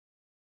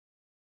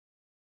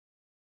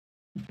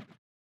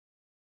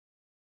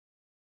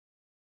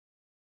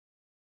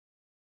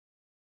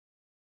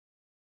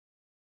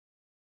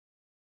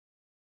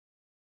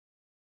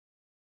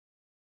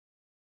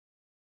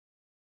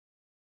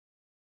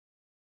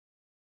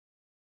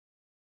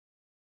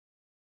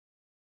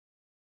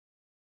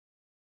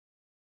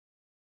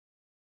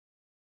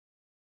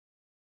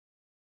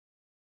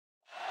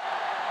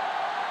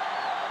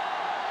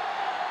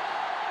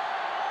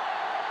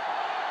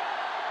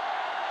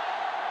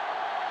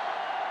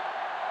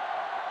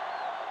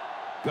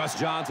Gus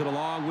Johnson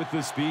along with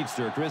the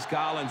speedster, Chris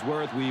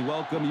Collinsworth. We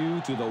welcome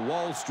you to the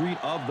Wall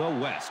Street of the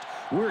West.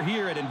 We're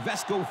here at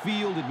Invesco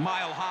Field at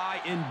Mile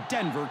High in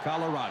Denver,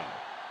 Colorado,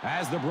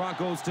 as the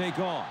Broncos take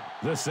on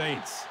the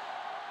Saints.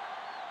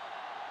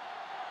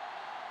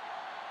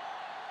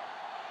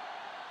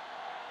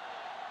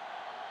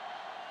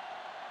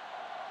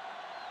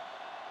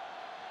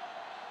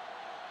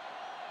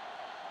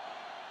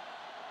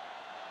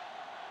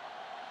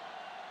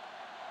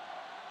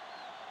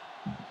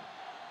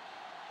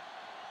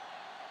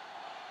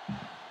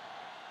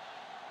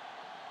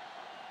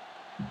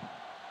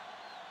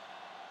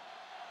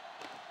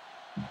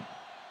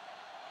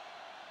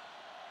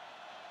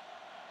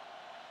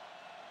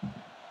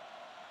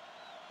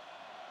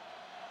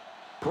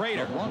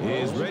 Prater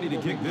is ready to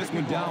kick this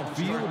one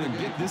downfield and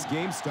get this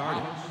game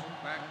started.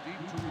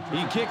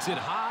 He kicks it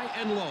high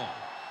and long.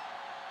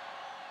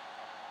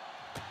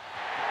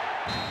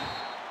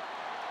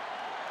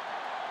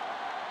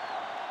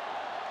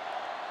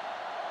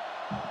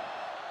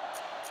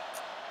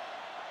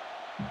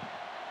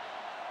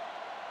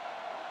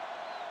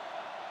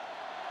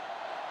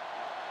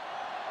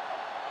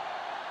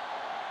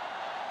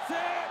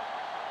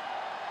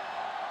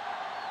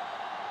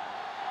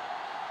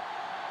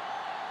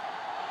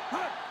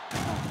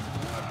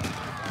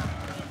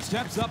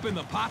 Steps up in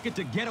the pocket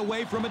to get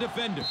away from a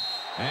defender.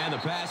 And the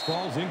pass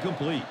falls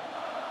incomplete.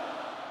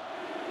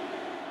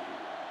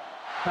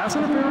 Pass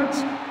interference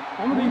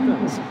on the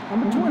defense.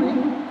 Number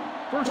 20,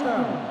 first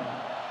down.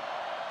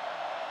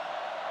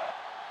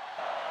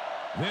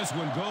 This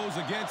one goes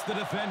against the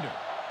defender.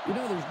 You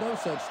know, there's no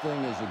such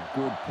thing as a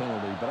good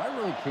penalty, but I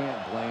really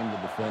can't blame the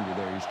defender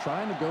there. He's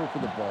trying to go for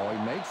the ball.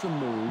 He makes a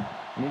move,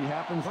 and he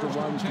happens to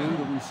run through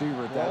the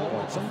receiver at that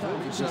point.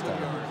 Sometimes it's just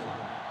happens.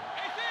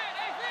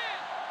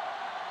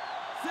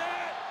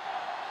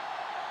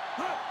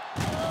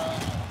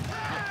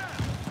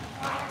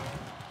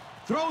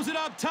 Throws it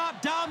up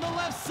top, down the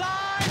left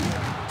side.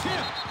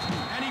 Tipped,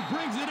 and he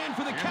brings it in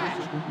for the catch.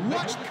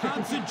 Watch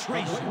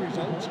concentration.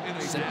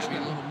 Savvy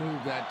little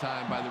move that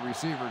time by the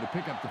receiver to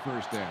pick up the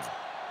first down.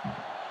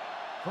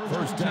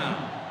 First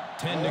down,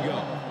 10 to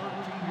go.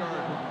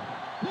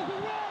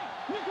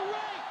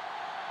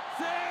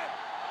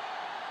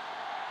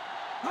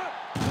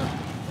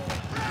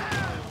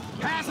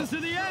 Passes to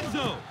the end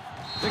zone.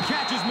 The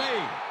catch is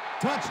made.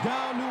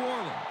 Touchdown, New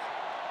Orleans.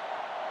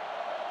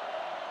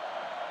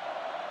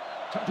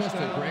 Just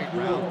a great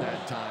route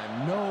that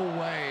time. No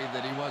way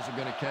that he wasn't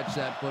going to catch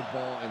that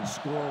football and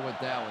score with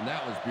that one.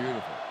 That was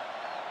beautiful.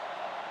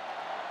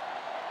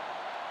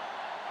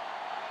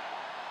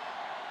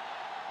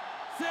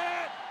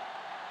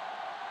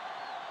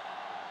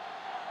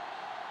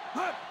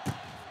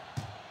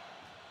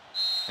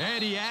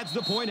 And he adds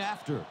the point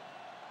after.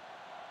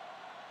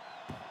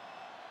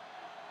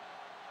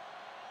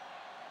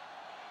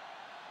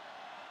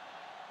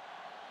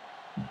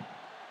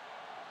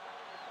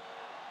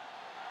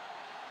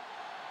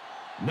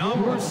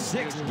 Number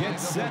 6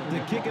 gets set to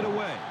kick it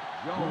away.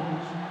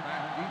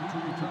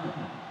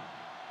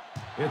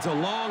 It's a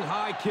long,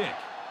 high kick.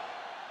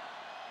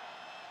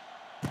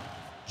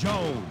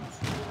 Jones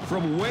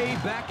from way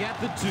back at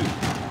the 2.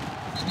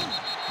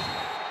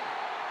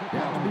 You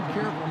have to be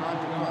careful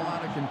not to fall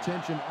out of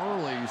contention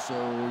early, so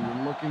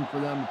you're looking for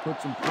them to put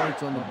some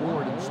points on the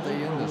board and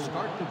stay in this.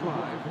 Start the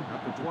drive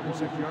at the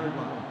 26-yard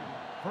line.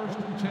 First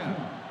and 10.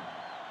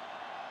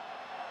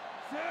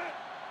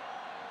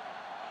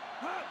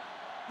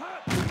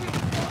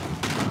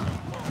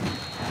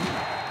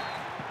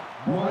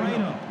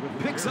 Moreno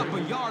picks up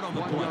a yard on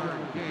the play.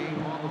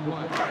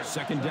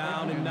 Second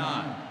down and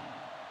 9.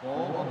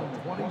 Ball on the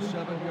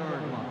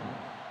 27-yard line.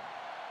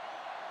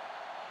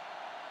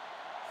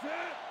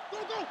 Go,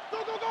 go,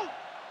 go, go, go!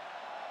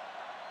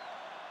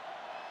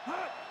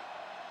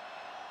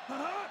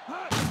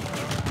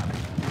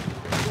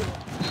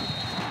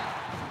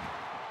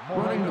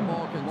 Running the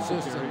ball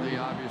consistently,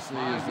 obviously,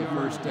 is the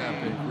first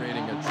step in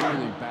creating a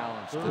truly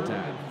balanced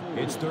attack.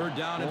 It's third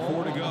down and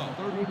 4 to go.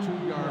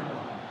 32-yard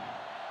line.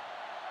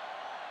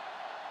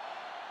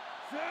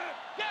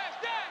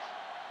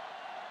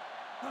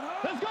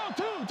 Let's go,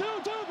 two,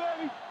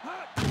 baby!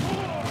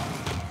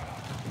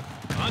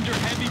 Under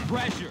heavy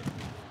pressure.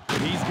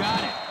 He's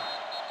got it.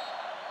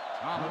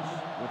 Thomas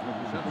with the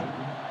reception.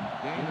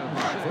 Gain of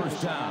 6. First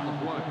down,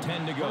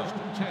 10 to go. First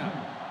and 10.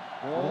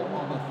 Ball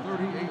on the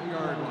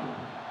 38-yard line.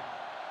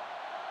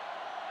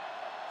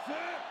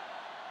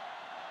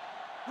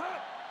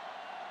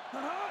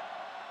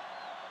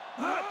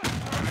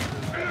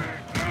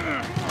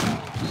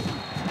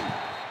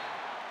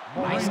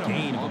 Nice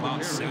gain of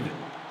about 7.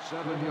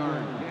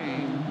 7-yard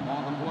gain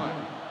on the play.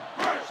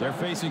 They're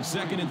facing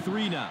second and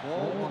 3 now.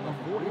 Ball on the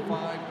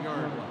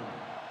 45-yard line.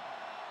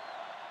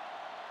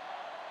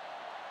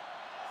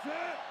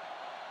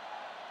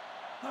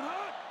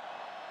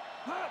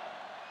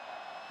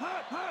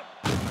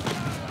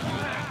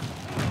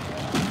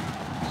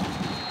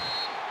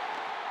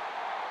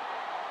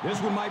 This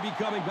one might be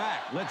coming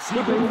back. Let's see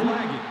if they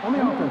flag it. On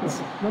the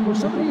offense, number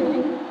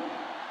 78,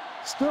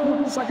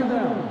 Still second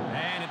down.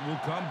 And it will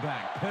come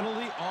back.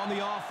 Penalty on the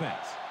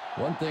offense.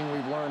 One thing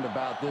we've learned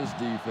about this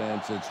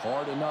defense, it's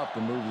hard enough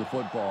to move the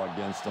football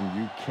against them.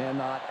 You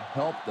cannot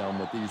help them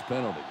with these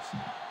penalties.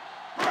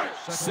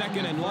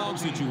 Second and long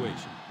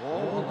situation.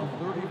 Ball on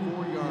the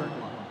 34-yard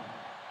line.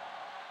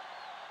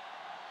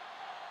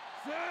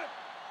 Set.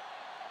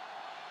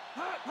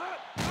 Hot, hot.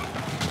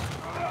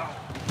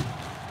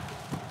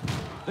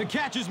 The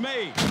catch is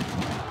made.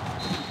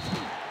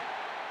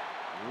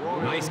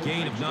 Nice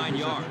gain of 9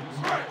 yards.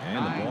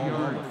 And the ball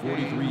on the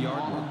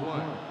 43-yard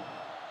line.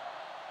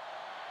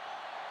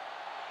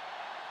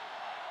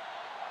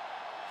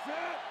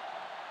 Set.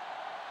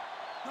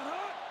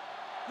 Hot,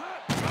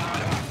 hot.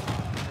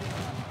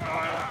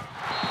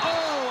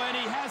 Oh, and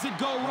he has it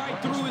go right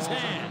through his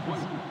hands.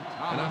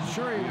 And I'm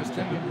sure he was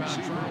thinking about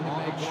trying to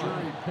make sure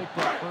he picked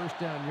up first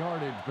down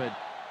yardage, but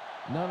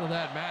none of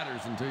that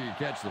matters until you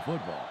catch the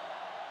football.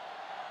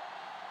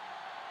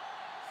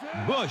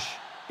 Bush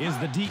is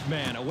the deep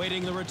man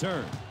awaiting the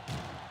return.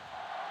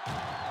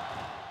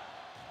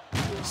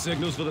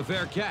 Signals for the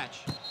fair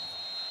catch.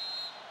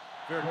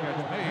 Fair catch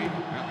made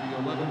at the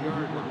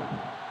 11-yard line.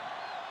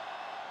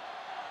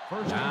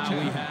 Now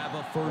we have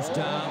a first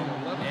down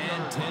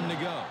and 10 to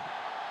go.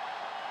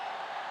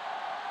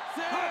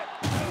 Set.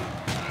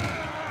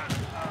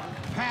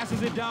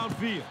 Passes it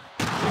downfield.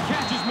 The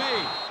catch is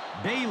made.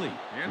 Bailey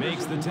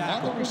makes the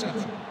tackle. On the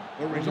reception,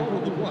 the result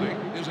of the play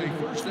is a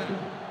first down.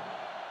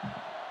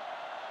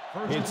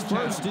 It's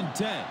first and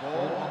 10.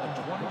 Ball on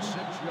the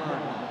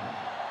 26-yard line.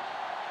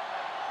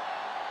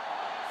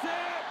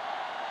 Set.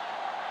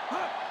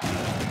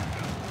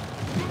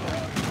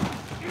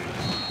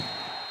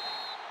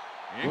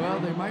 Well,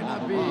 they might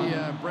not be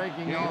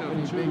breaking off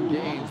any big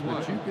gains,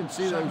 but you can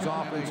see those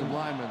offensive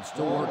linemen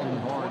still working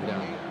hard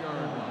down there.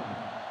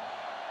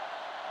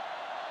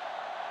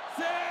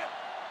 Set.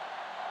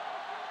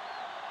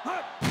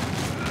 Hot.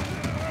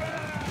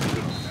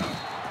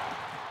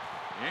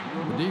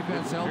 The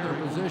defense held their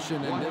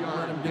position and didn't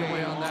let him get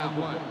away on that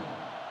one.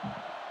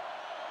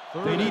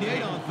 They need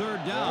 8 on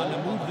third down to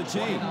move the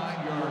chain.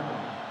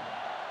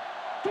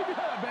 Keep it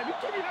up, baby.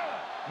 Keep it up.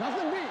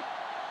 Nothing beat.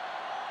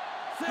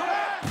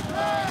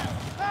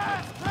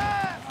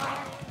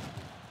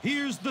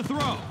 Here's the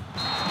throw.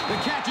 The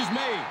catch is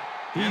made.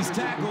 He's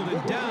tackled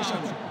and down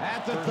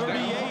at the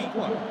 38.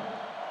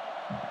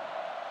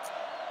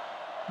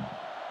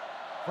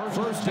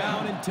 First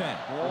down and 10.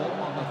 Ball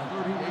on the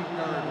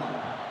 38-yard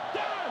line.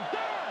 Down,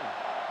 down.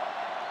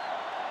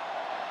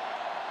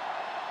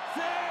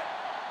 Set.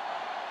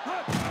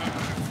 Hot.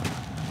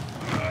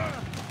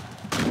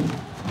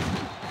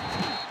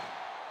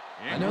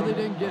 I know they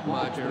didn't get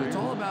much, but it's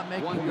all about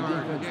making the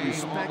defense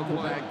respect the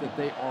fact that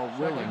they are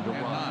willing to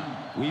run.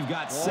 We've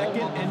got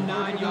second and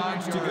 9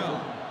 yards to go.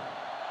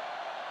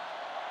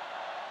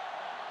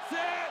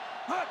 Set.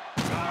 Hot.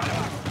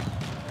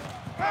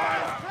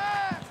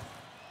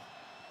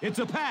 It's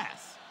a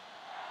pass.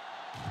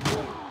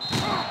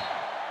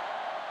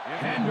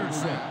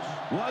 Henderson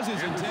was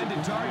his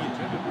intended target.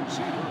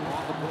 Receiver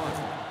on the play.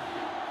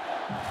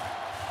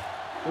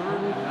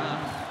 Third and 9.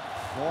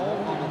 Ball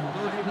on the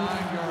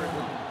 39-yard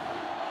line.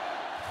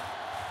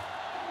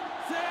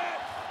 Set.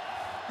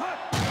 Hot.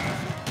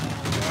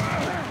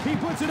 He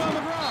puts it on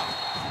the ground.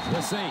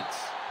 The Saints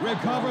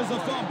recovers a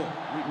fumble.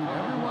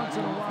 Every once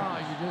in a while,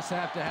 you just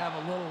have to have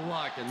a little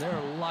luck, and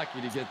they're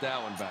lucky to get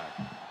that one back.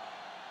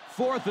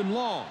 Fourth and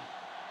long.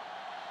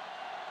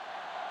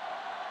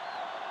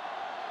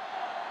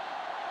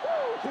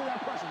 See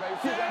that pressure, baby.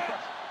 See that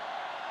pressure.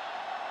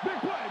 Big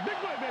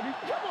play, baby.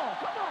 Come on,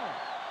 come on.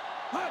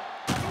 Hot.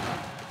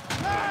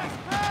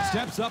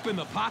 Steps up in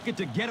the pocket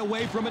to get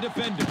away from a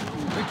defender.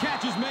 The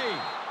catch is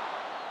made.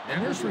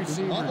 And this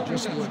receiver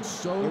just looks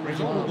so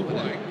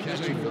confident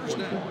catching the first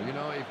down. football. You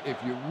know, if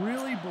you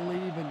really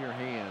believe in your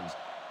hands,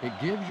 it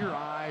gives your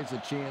eyes a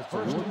chance to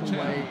look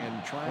away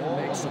and try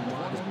and make some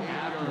runs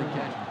after the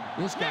catch.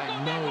 This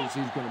guy knows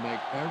he's going to make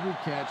every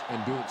catch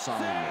and do it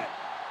solidly.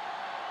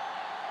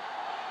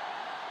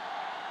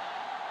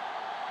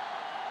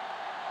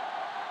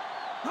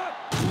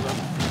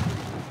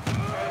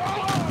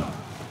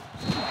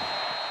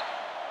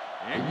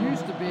 It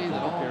used to be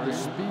that all the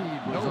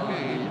speed was on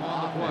the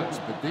offense,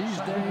 but these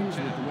days,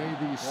 with the way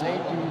these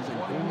safeties and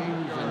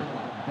corners and,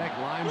 heck,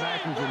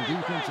 linebackers and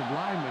defensive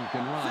linemen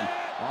can run,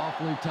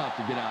 awfully tough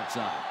to get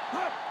outside.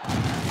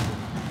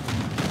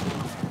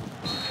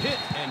 Hit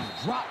and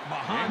drop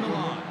behind the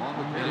line.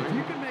 And if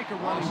you can make a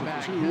running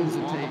back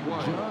hesitate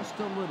just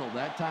a little,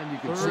 that time you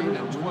could see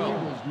that really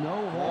was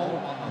no hole,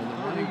 and the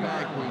running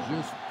back was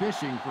just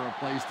fishing for a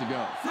place to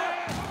go.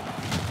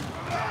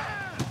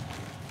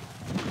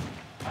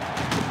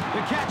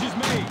 The catch is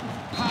made.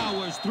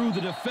 Powers through the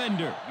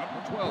defender.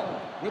 Number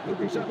 12 with the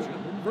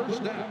reception.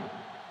 First down.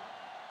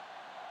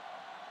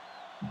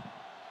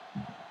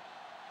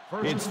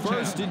 It's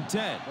first and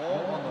 10.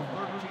 Ball on the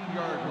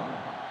 13-yard line.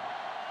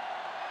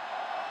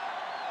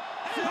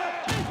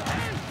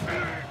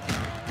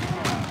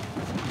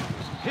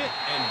 Hit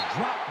and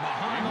drop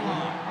behind the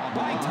line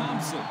by Tom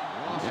Simpson.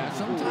 Yeah,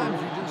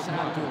 sometimes you just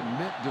have to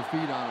admit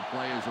defeat on a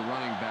play as a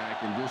running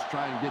back and just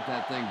try and get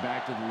that thing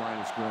back to the line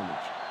of scrimmage.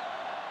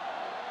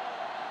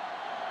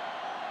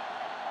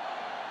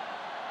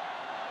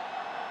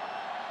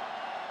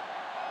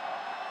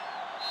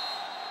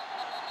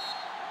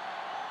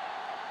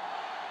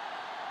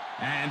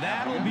 And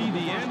that'll be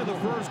the end of the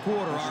first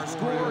quarter. Our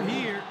score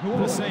here,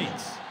 the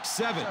Saints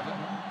 7,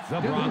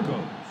 the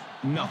Broncos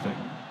nothing.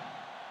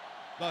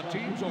 The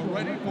teams are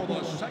ready for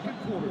the second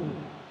quarter.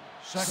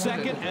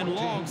 Second and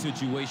long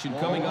situation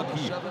coming up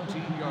here.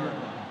 17-yard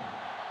line.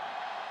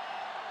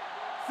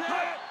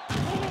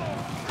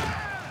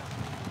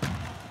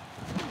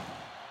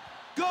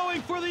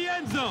 Going for the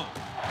end zone.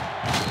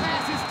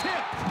 Pass is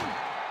tipped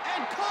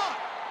and caught.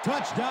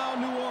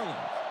 Touchdown, New Orleans.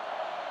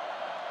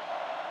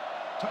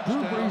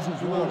 Drew Brees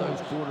is one of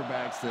those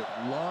quarterbacks that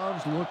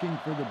loves looking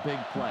for the big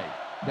play.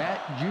 That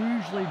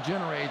usually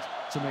generates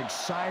some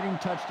exciting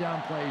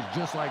touchdown plays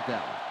just like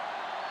that one.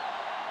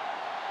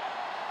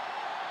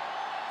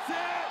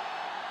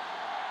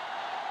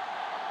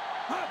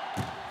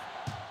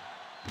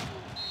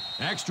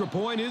 Extra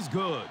point is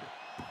good.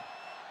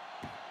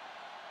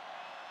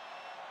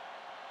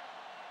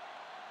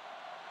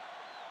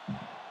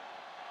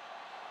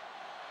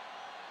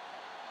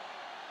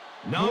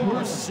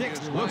 Number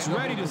 6 looks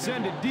ready to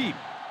send it deep.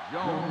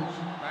 Jones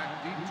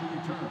back deep to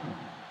return.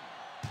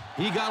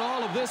 He got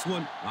all of this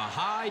one, a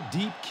high,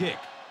 deep kick.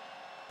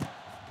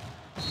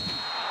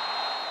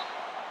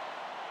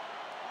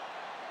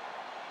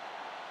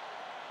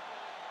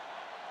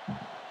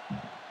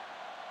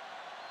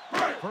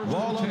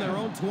 Ball on their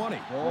own 20.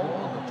 Ball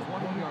on the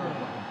 20-yard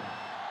line.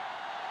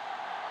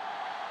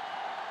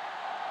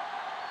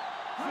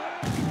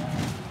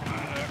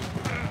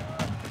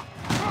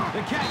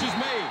 The catch is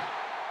made.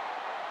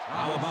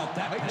 How about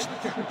that? Makes the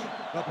catch.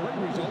 The play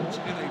results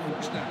in a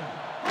first down.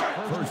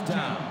 First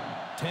down,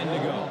 10 to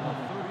go. On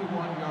the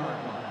 31-yard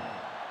line.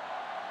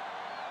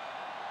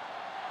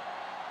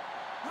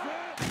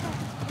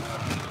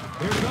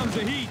 Here comes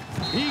the heat.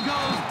 He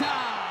goes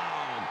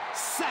down.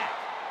 Sack.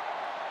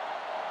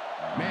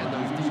 Man,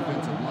 those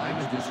defensive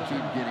linemen just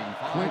keep getting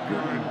quicker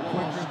and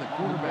quicker. The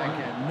quarterback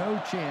had no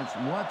chance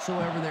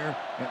whatsoever there.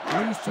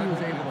 At least he was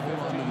able to hold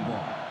on to the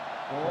ball.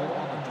 Ball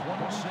on the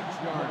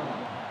 26-yard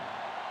line.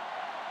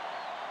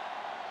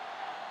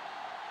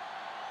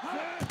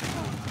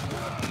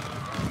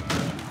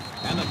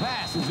 And the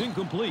pass is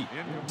incomplete.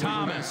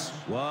 Thomas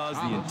was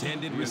the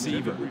intended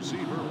receiver.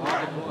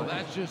 Well,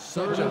 that's just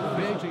such a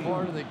big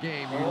part of the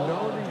game. You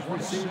know these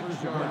receivers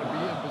are going to be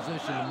in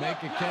position to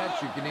make a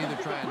catch. You can either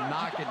try and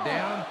knock it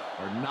down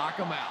or knock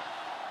them out.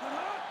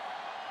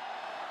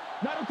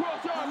 Not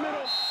across our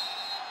middle.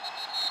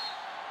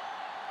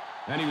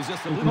 And he was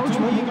just a little too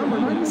Approachment eager. number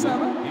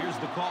 97. Here's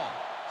the call.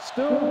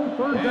 Still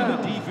third And the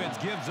down. defense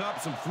gives up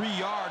some free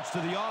yards to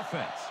the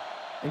offense.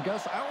 And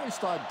Gus, I always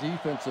thought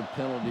defensive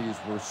penalties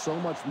were so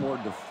much more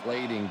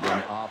deflating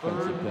than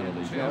offensive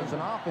penalties. You know, as an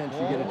offense,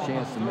 you get a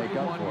chance to make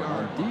up for it.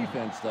 On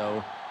defense,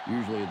 though,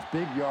 usually it's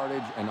big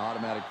yardage and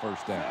automatic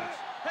first downs.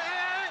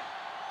 Hey!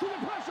 Keep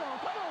the pressure on.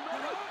 Come on,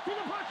 man.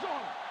 Keep the pressure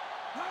on.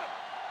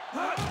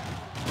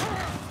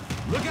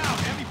 Look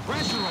out, heavy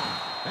pressure on.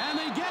 And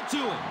they get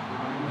to him.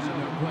 There's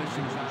no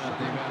question about it.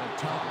 They've had a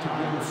tough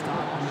time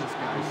stopping this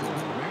guy. So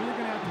they're going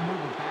to have to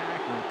move it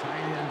back or a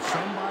tight end,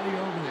 somebody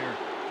over there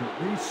to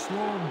at least slow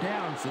him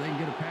down so they can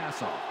get a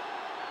pass off.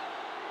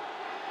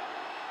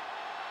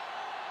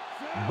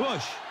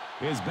 Bush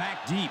is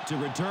back deep to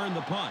return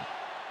the punt.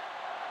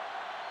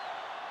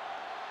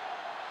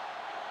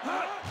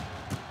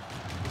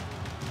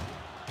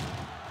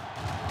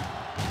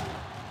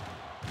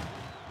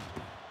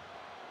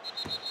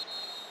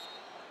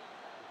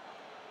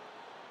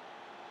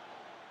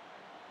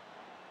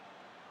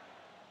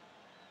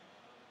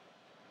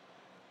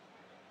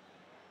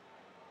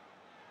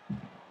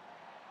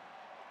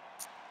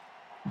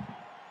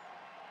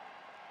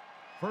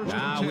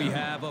 Now we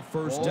have a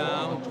first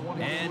down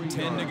and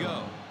 10 to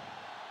go.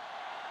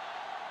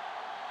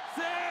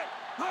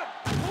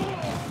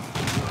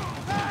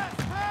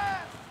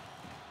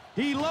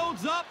 He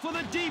loads up for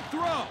the deep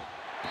throw.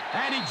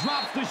 And he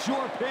drops the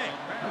short pick.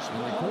 And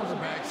the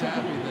quarterback's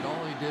happy that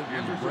all he did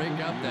was break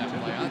up that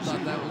play. I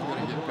thought that was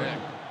going to get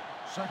picked.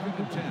 Second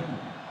and 10.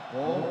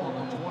 Ball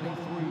on the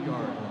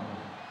 23-yard line.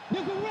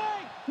 Nickel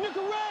right.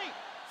 Nickel right.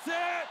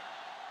 Set.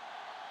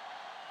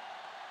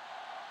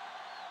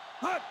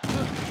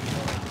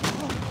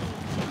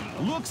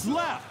 Looks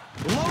left.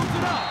 Loads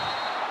it up.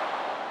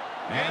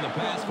 And the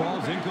pass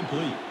falls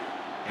incomplete.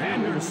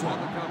 Henderson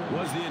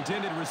was the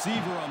intended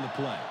receiver on the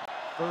play.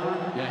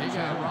 Yeah, he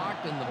got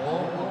rocked in the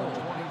ball on the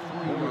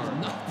 23. There was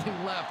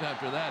nothing left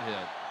after that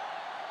hit.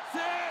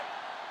 Set.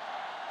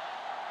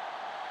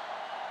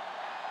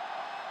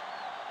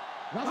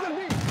 That's the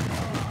deep.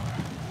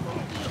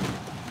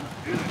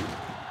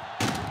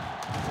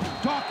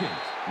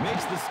 Dawkins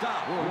makes the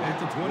stop at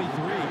the 23.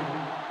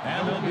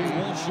 And they'll be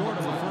well short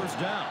of a first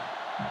down.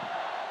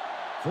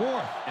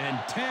 4th and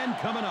 10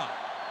 coming up.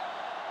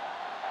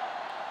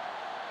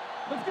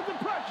 Let's get the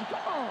pressure.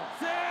 Come on.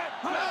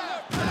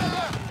 Set.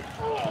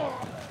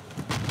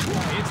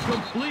 It's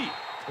complete.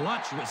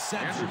 Clutch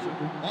reception.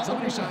 So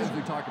many times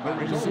we talk about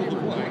a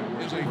receiver knowing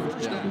where the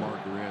first down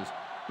marker is,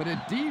 but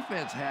a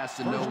defense has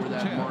to know where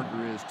that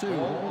marker is too.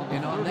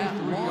 And on that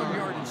long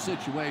yardage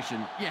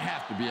situation, you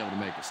have to be able to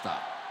make a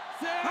stop.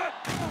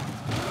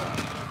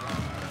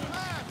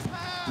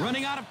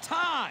 Running out of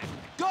time.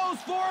 Goes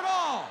for it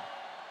all.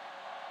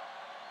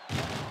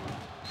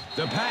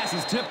 The pass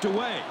is tipped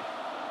away.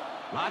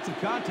 Lots of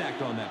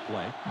contact on that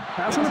play.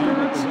 Pass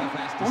interference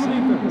on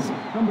the defense.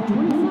 Number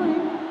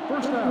 23,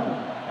 first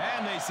down.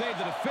 And they say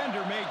the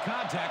defender made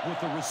contact with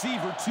the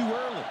receiver too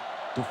early.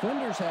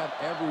 Defenders have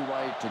every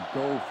right to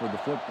go for the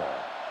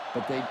football,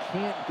 but they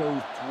can't go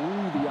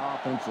through the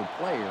offensive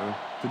player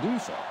to do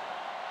so.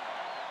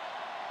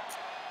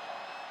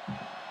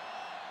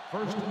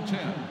 First and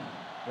 10.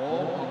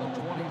 Ball on the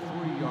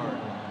 23-yard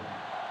line.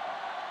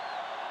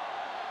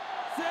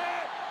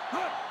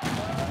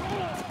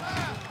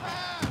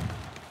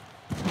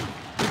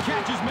 The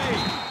catch is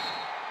made.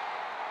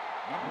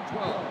 Number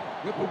 12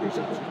 with the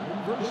reception.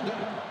 First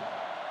down.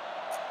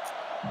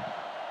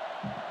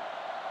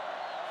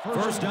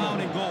 First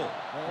down and goal.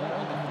 Ball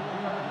on the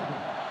 4-yard line.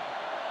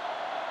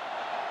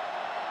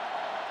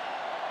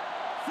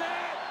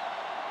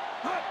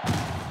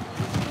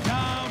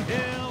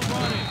 Downhill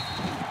running.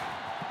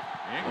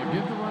 Well,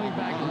 give the running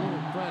back a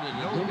little credit. It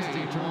looks like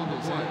he turned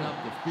his head up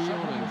the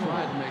field and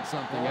tried to make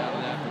something out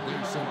of that, but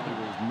there simply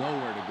was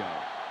nowhere to go.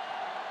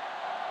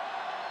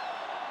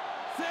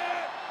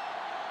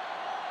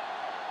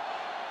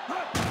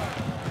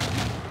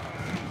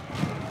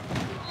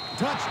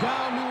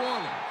 Touchdown, New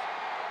Orleans.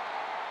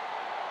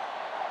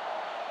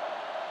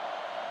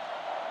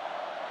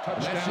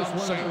 That's just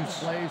one of those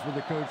plays where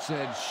the coach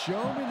said,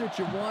 show me that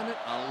you want it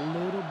a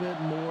little bit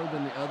more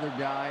than the other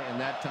guy, and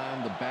that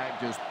time the back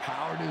just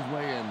powered his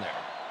way in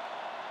there.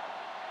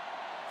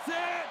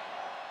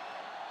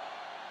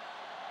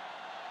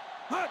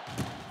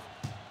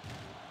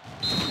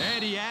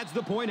 And he adds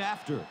the point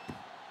after.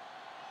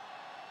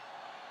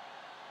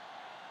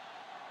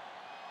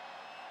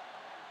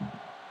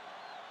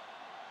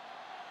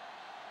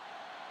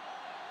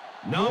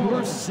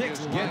 Number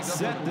 6 gets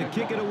set to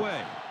kick it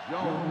away.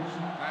 Jones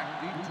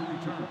back deep to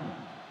return.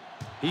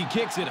 He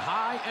kicks it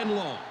high and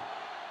long.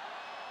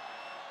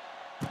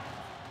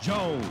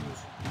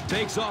 Jones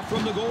takes off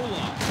from the goal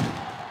line.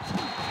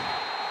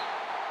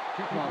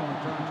 Kickoff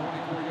return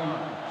 24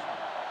 yards.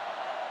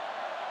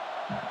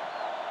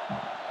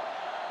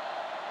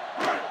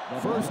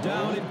 First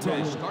down and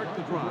 10. Start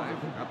the drive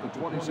at the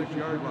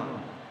 26-yard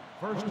line.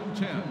 First and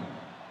 10.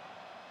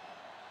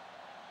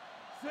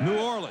 New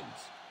Orleans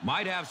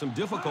might have some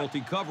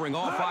difficulty covering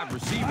all 5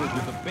 receivers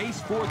with a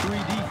base 4-3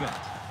 defense.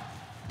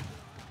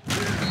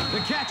 The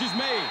catch is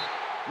made.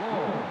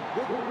 Low,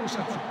 good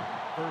reception.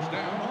 First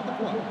down on the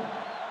play.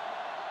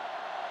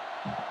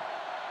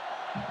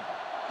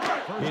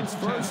 It's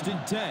first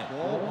and 10.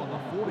 Ball on the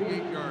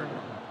 48-yard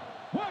line.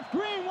 Watch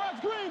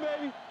green,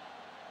 baby.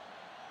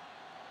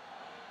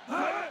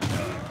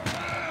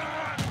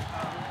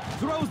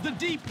 Throws the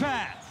deep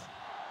pass.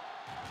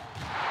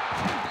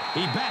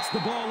 He bats the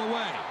ball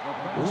away.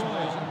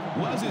 Royal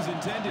was his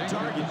intended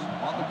target.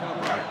 On the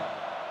cover.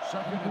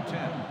 Second and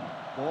 10.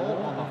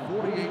 Ball on the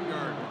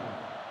 48-yard line.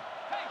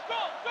 Hey, go.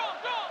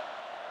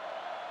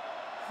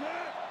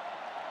 Set.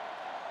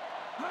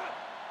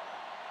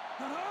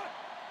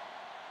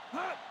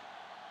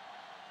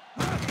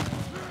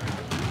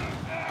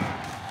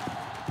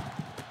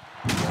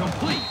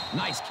 Complete.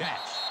 Nice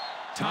catch.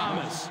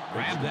 Thomas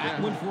grabbed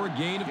that one for a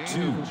gain of 2.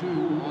 Gain of 2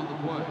 on the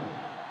play.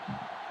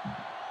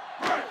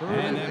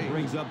 And that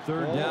brings up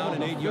third down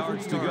and 8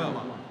 yards to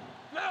go.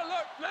 Now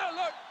look.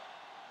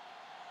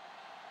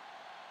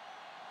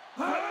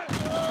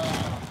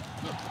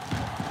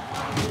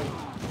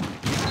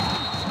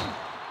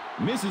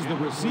 Misses the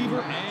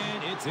receiver,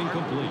 and it's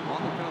incomplete.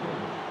 On the cover.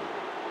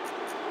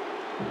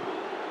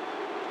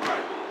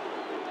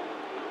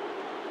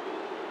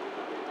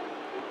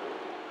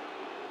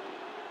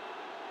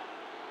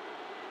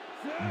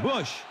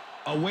 Bush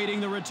awaiting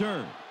the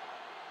return.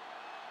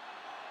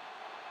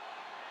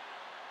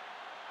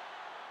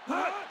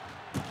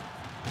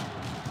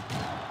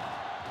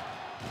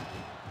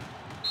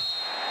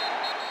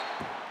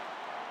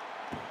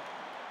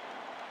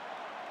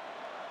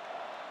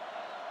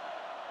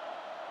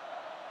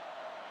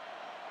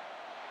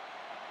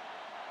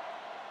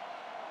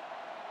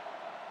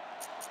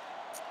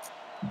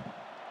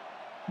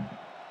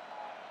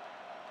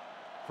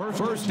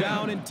 First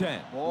down and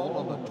 10. Ball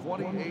on the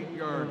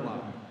 28-yard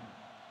line.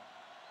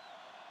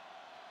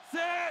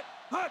 Set.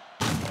 Hut.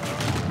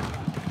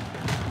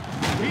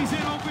 He's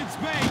in open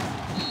space.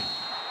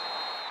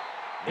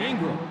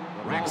 Ingram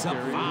racks up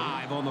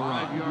 5 on the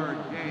run. 5-yard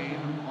gain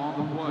on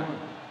the play.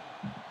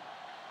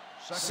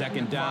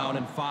 Second down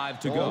and 5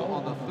 to Ball go.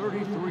 on the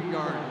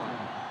 33-yard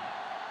line.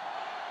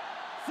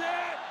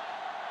 Set.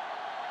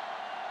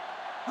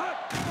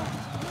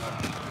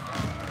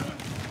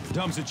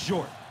 Dumps it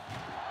short.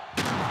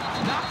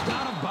 Knocked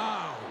out of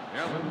bounds.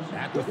 Evans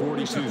At the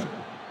 42.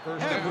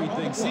 First down on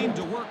Everything the seemed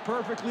play. to work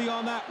perfectly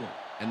on that one.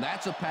 And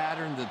that's a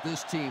pattern that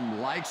this team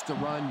likes to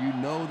run. You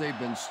know they've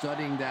been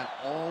studying that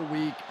all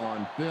week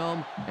on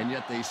film, and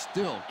yet they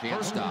still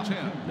can't stop it.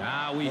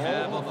 Now we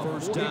have a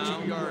first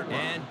down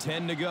and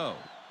 10 to go.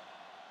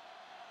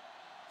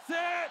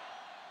 Set.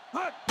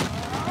 Hut. And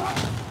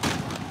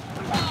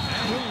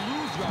he'll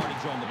lose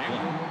yardage on the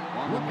play.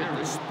 Look at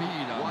the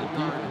speed on the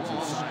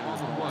defensive side of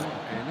the ball.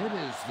 And it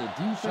is the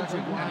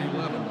defensive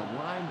linemen and the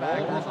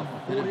linebackers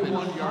that have been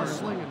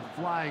hustling and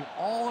flying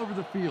all over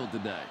the field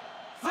today.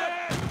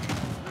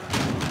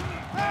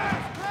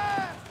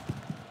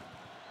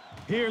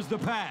 Here's the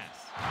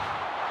pass.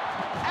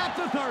 At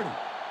the 30,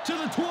 to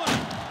the 20.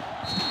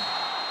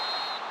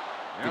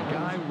 The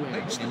guy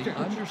wins, and he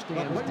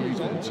understands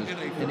defenses,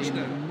 and he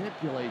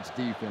manipulates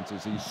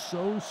defenses. He's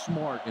so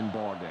smart in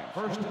ball games.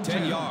 First and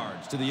 10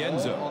 yards to the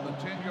end zone. On the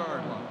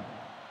 10-yard line.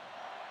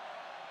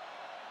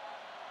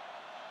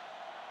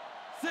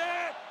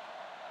 Set.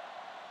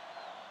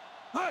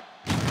 Hut.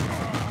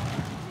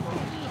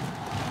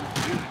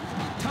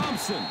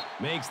 Thompson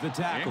makes the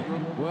tackle.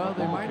 Well,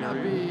 they might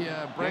not be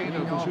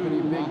breaking off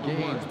any big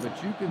gains,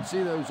 but you can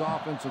see those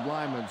offensive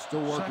linemen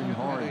still working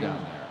hard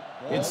down there.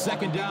 It's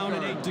second down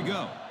and 8 to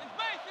go.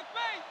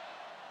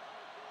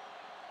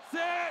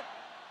 Set.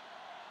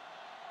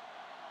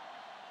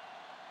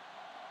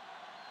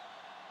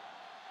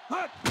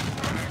 Hut.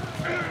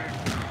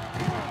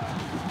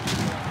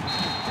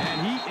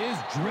 And he is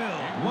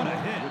drilled. What a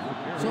hit.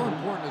 So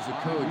important as a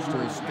coach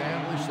to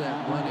establish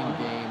that running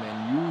game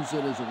and use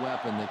it as a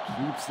weapon that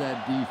keeps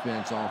that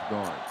defense off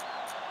guard.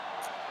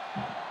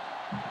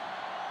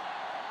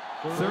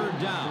 Third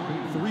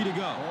down, 3 to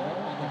go.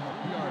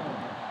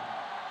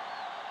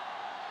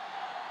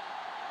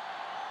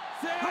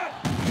 Set.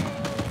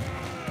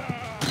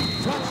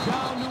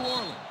 Touchdown, New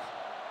Orleans.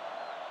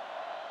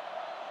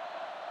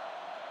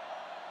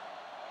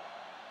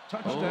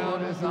 Oh,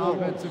 this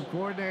offensive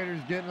coordinator's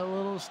getting a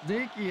little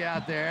sneaky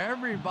out there.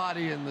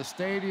 Everybody in the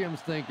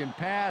stadium's thinking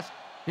pass.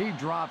 He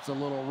drops a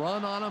little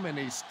run on him, and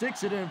he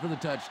sticks it in for the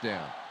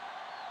touchdown.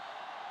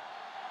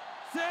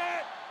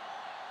 Set.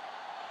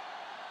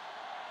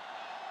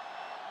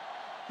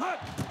 Hut.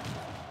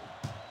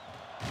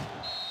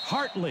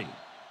 Hartley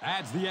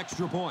adds the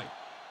extra point.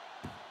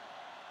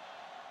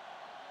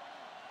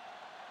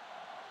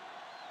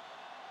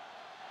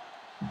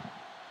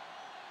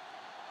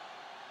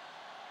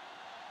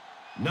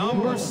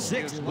 Number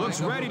 6 looks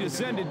ready to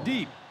send it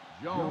deep.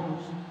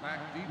 Jones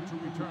back deep to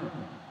return.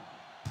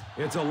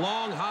 It's a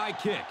long, high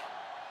kick.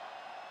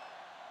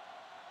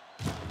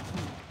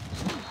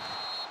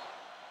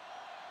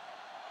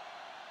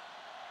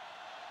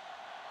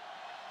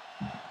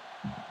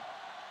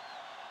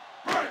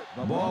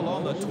 The ball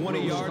on the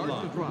 20-yard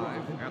line. The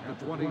drive at the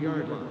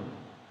 20-yard line.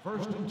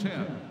 First and 10.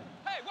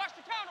 Hey, watch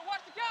the counter,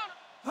 watch the counter.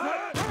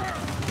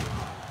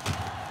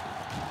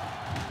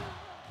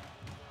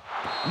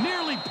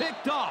 Nearly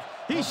picked off.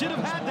 He should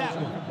have had that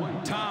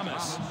one.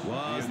 Thomas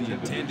was the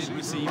intended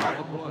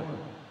receiver.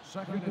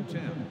 Second and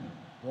 10.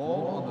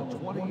 Ball on the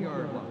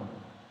 20-yard line.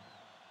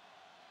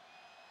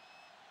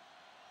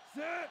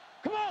 Set.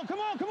 Come on, come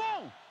on, come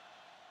on.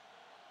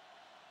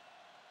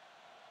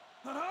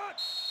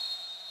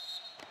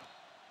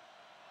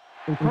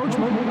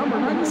 Encroachment, number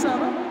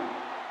 97.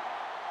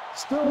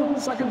 Still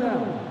second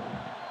down.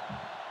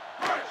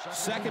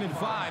 Second and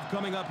 5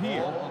 coming up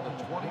here. Ball on the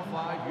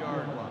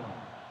 25-yard line.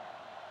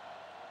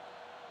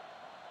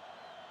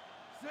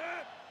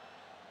 Set.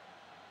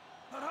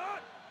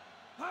 Hut.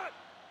 Hut.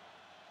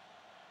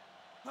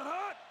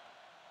 Hut.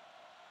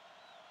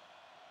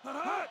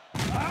 Hut.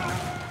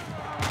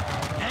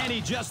 And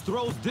he just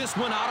throws this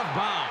one out of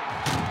bounds.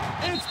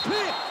 It's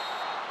picked.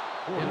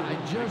 And I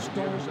just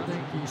don't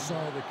think he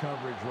saw the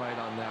coverage right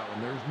on that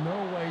one. There's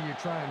no way you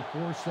try and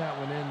force that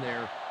one in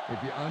there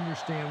if you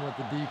understand what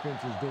the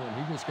defense is doing.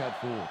 He just got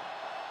fooled.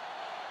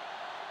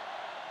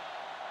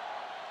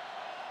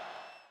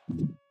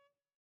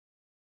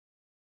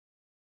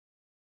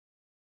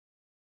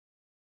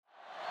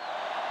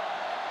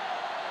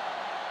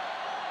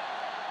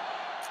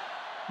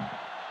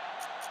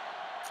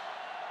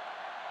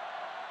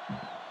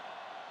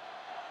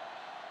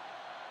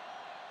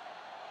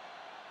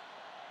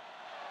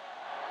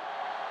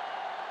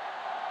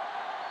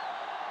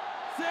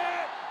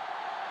 Set.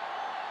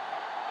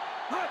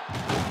 Hut.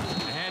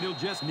 And he'll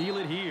just kneel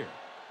it here.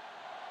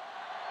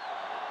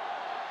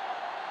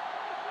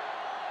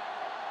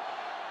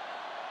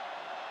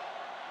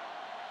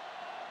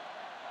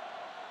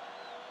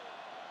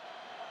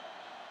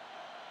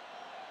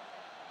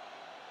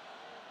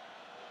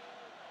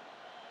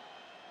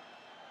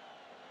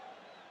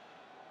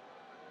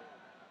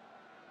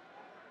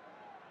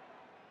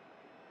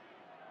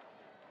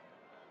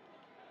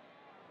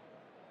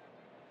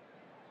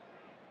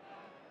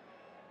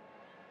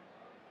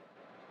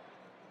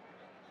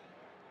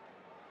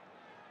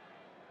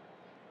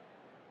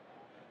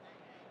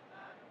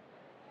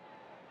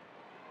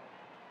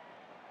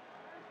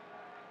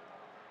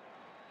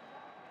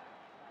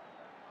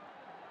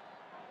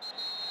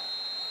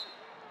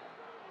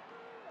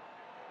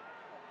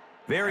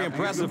 Very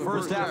impressive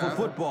first half of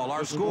football.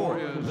 Our score,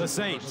 the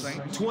Saints,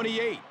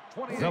 28.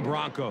 The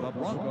Broncos,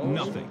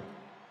 nothing.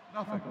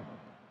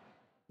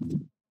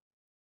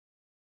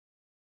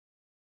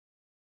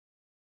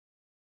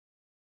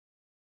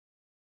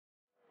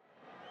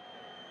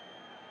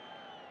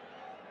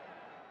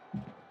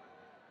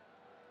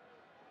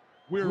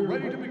 We're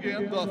ready to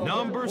begin the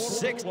Number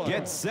 6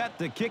 gets set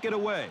to kick it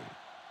away.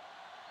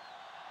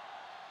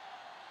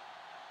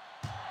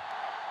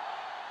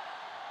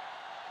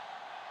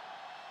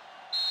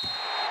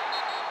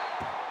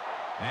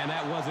 And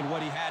that wasn't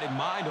what he had in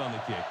mind on the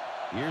kick.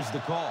 Here's the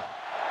call.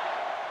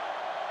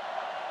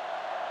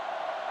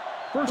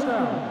 First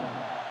down.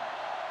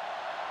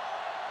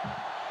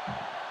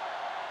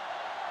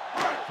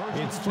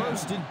 It's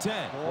first and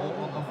 10. Ball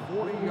on the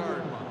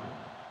 40-yard line.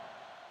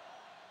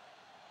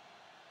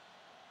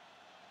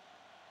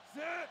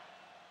 Set.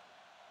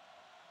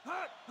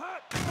 Hot.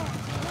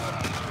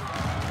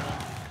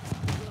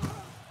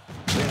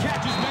 The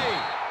catch is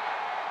made.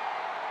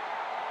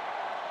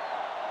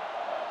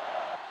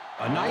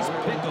 A nice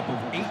pickup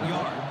of 8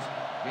 yards.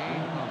 Gain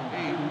of 8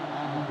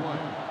 on the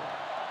play.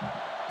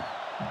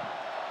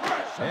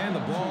 And the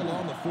ball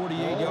on the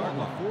 48-yard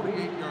line.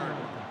 48-yard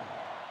line.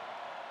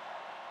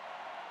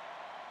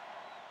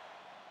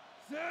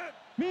 Set.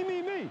 Me.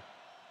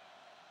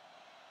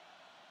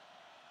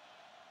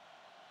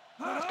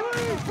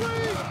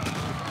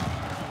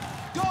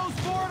 Goes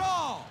for it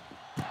all.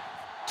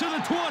 To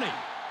the 20.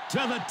 To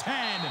the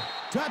 10.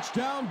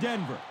 Touchdown,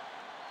 Denver.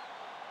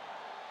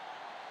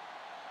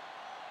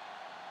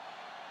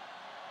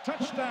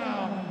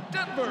 Touchdown,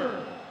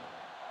 Denver.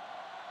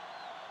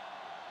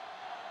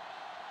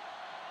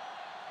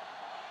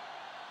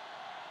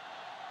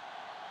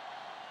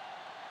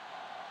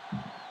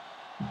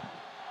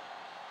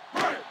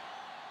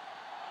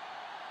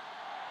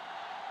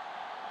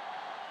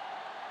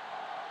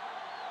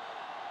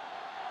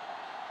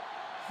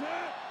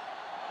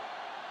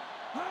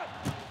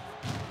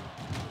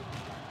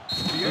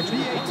 The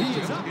PAT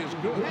is up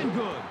and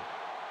good.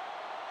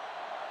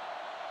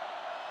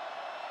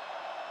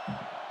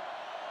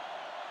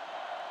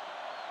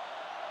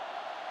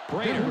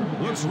 Prater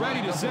looks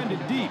ready to send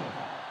it deep.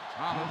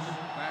 Thomas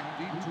back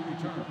deep to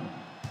return.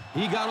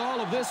 He got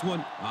all of this one,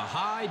 a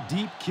high,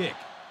 deep kick.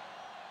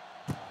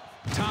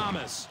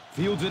 Thomas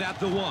fields it at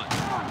the 1.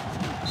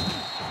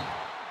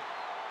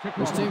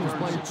 This team has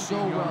played so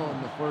well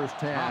in the first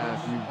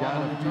half, you've got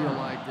to feel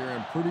like they're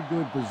in pretty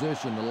good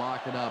position to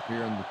lock it up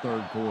here in the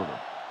third quarter.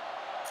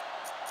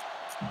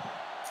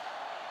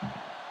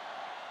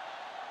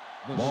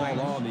 The Ball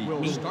Saints on the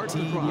will start the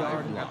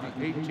 18-yard drive at line.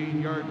 the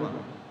 18-yard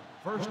line.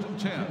 First and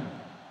 10.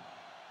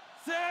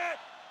 Set.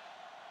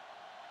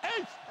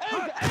 Ace.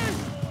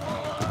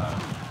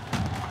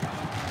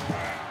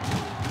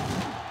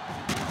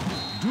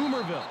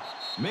 Doomerville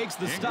makes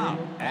the stop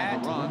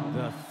at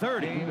the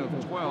 30. Gain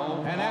of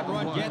 12. And that on the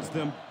run play. gets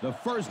them the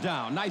first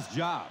down. Nice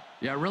job.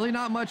 Yeah, really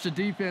not much the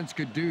defense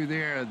could do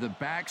there. The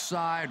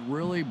backside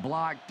really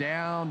blocked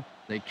down.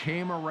 They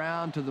came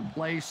around to the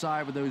play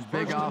side with those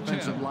big First and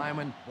offensive 10.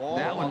 linemen. Ball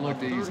That one on the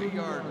looked easy.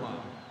 30-yard line.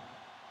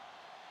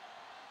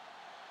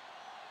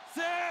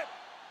 Set.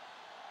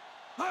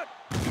 Hot.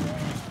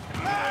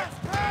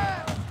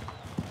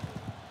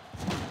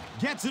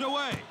 Gets it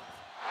away.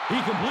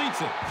 He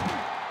completes it.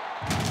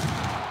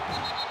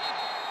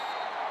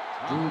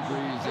 Drew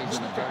Brees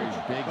isn't a very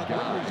big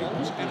guy.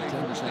 People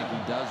tend to think he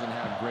doesn't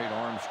have great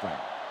arm strength.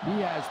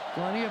 He has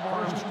plenty of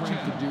arm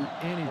strength to do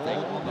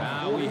anything.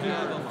 Now we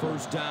have a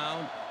first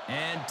down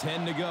and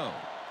 10 to go.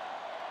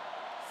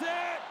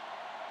 Set.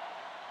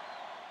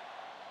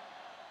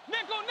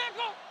 Nickel.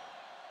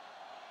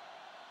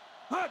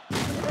 Hot.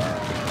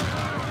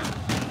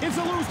 It's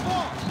a loose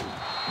ball.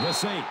 The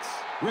Saints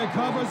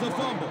recovers the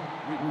fumble.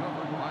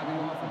 Recovered by the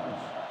offense.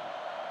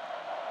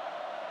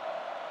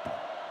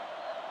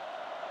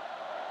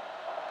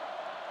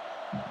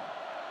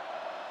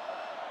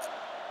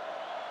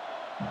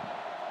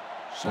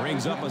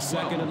 Brings up a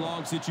second and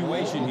long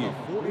situation here.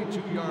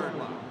 42-yard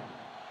line.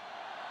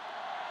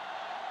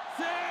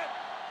 Set.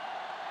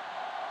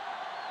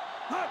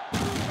 Hot.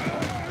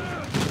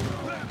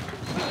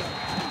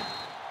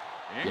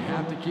 You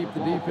have to keep the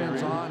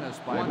defense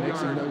honest by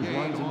mixing those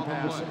runs and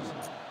passes.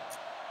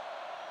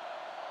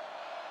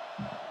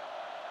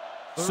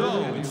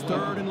 So it's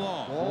third and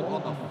long. Ball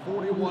on the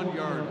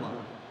 41-yard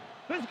line.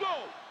 Let's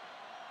go.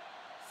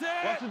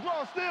 Set. Watch the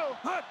draw still.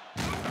 Hot.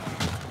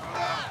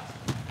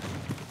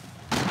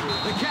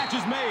 The catch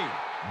is made.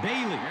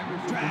 Bailey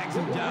drags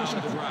him down to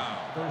the ground.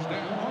 First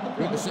down on the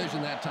Good play.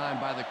 decision that time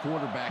by the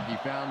quarterback. He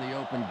found the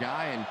open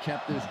guy and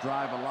kept this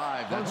drive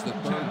alive. That's the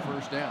third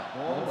first down.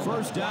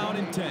 First down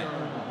and 10.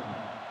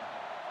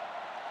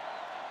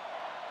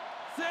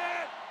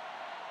 Set.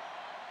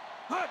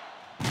 Hot.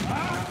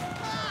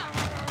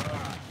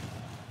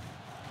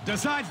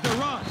 Decides to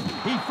run.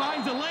 He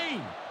finds a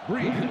lane.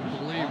 Believe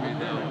me,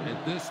 though,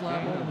 at this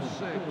level,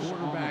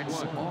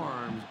 quarterbacks'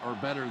 arms are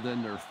better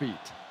than their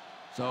feet.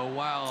 So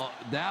while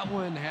that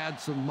one had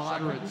some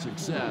moderate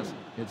success,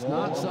 it's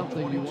not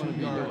something you want to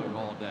be doing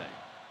all day.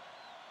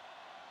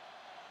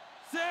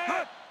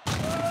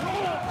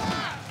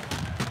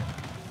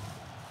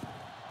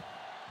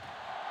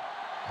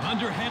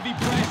 Under heavy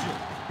pressure.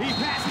 He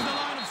passes the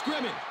line of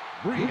scrimmage.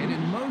 And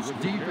in most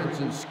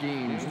defensive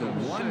schemes, the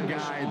one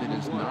guy that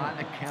is not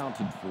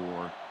accounted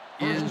for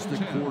is the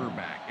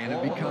quarterback. And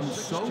it becomes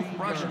so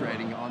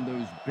frustrating on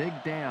those big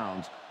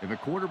downs if a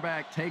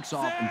quarterback takes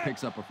off and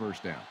picks up a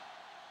first down.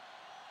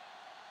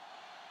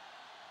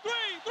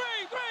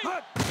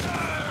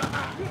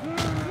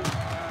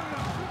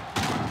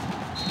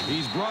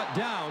 He's brought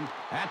down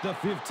at the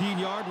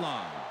 15-yard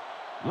line.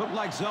 Looked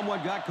like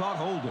someone got caught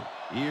holding.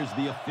 Here's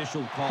the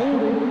official call.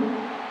 Holding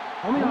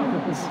on the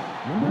offense,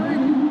 number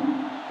 80.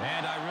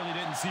 And I really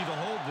didn't see the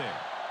hold there.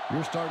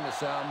 You're starting to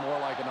sound more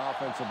like an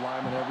offensive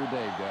lineman every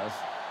day, Gus.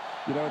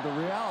 You know, the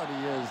reality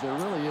is there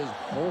really is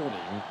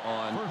holding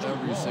on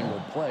every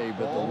single play,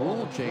 but the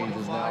rule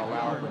changes now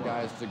allow for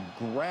guys to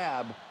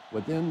grab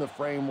within the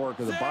framework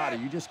of the body.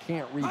 You just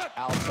can't reach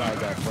outside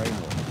that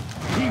framework.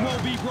 He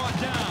won't be brought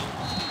down.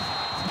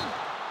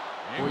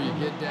 Well, you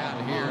get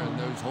down here and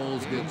those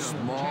holes get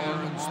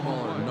smaller and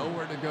smaller.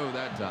 Nowhere to go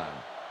that time.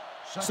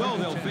 So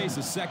they'll face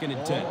a 2nd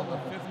and 10. On the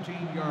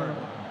 15-yard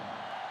line.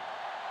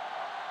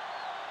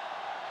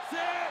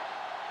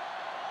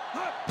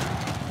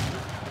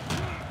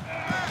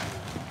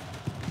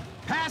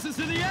 Passes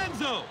to the end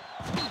zone.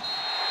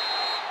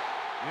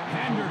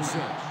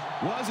 Henderson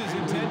was his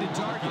intended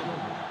target.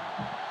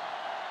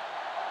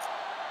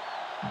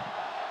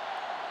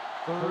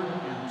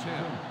 3rd and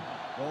 10.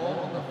 Ball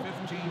on the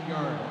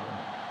 15-yard line.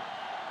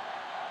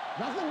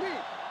 Nothing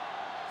deep.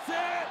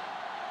 Set.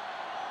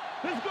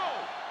 Let's go.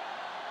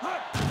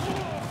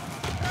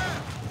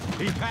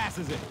 He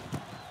passes it.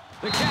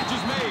 The catch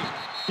is made.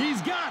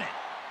 He's got it.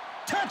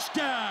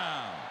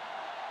 Touchdown.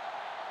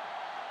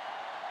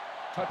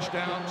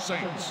 Touchdown,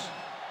 Saints.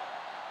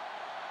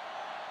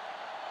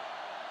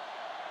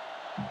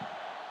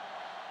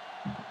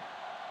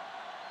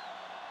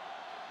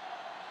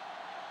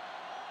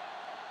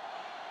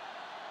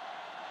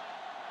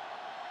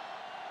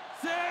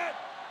 Set.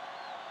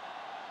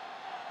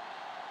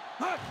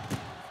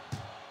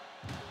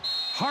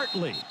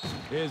 Hartley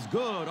is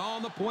good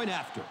on the point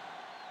after.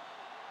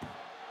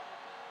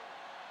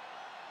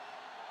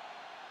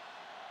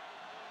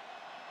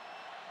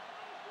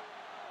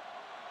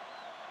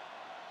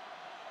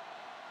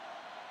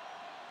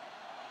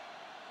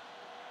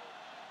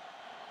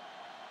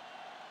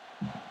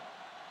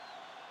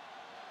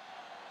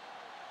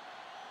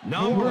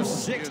 Number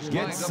 6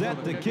 gets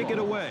set to kick it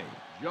away.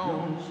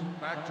 Jones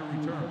back to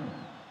return.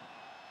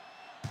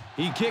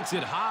 He kicks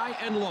it high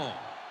and long.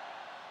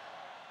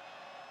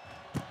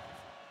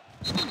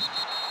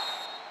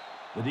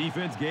 The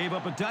defense gave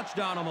up a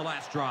touchdown on the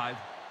last drive.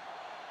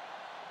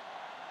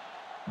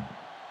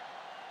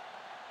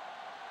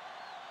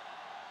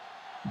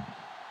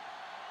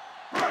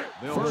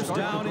 First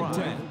down and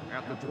 10.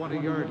 At the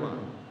 20-yard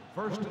line.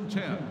 1st and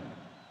 10.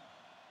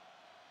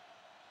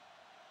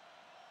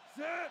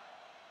 Set.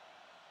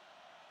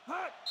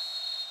 Hut.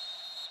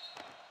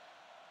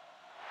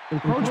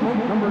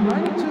 Encroachment, number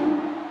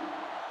 92.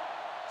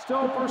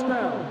 Still first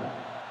down.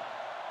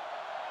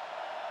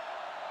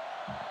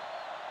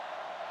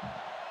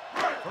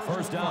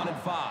 First down and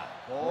 5.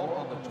 Ball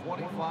on the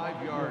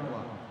 25-yard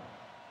line.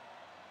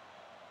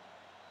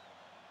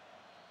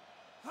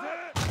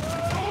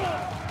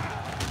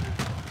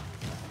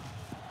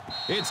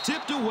 It's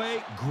tipped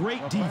away.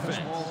 Great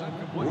defense.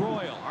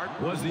 Royal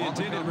was the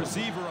intended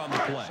receiver on the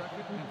play.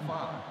 2nd and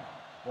 5.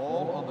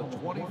 Ball on the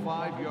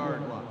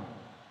 25-yard line.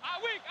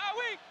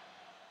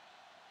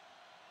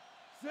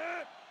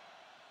 Set.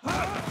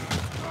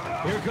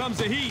 Here comes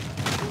the heat.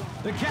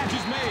 The catch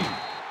is made.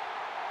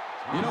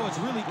 You know, it's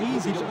really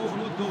easy to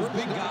overlook those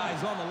big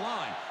guys on the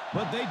line,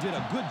 but they did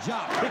a good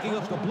job picking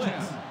up the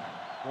blitz.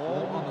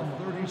 Ball on the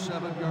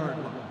 37-yard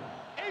line.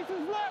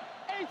 Aces left.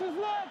 Aces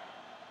left.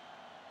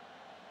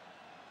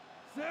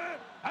 Set.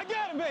 I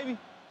got him, baby.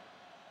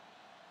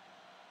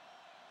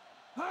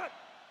 Hut.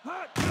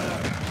 Hut.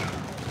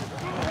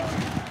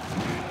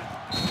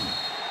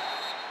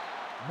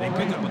 They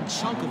picked up a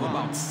chunk of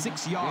about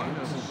 6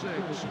 yards.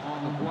 6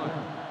 on the play.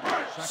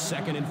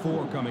 2nd and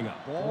 4 coming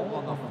up. Ball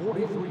on the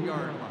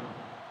 43-yard line.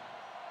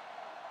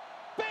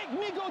 Make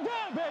me go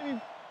down,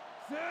 baby.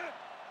 Set.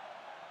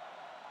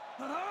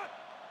 Hut.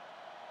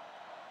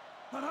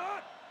 Hut.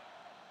 Hut.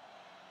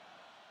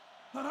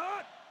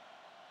 Hut.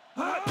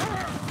 Hut.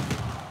 Hut.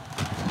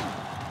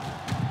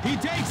 He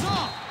takes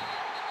off.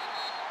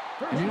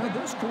 And you know,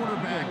 this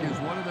quarterback is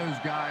one of those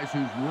guys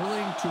who's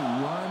willing to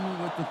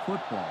run with the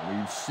football.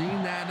 We've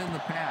seen that in the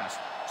past.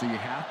 So you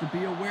have to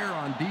be aware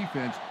on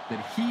defense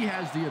that he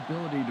has the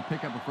ability to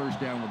pick up a first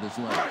down with his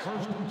legs.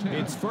 1st and 10.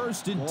 It's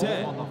 1st and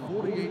 10. Ball on the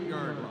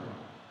 48-yard line.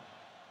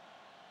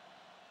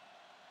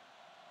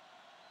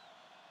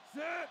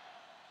 Set.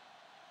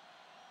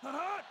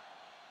 Hut.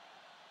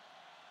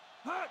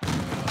 Hut.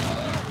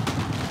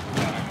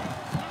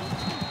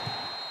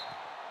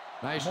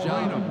 Nice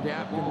job of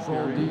gap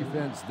control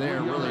defense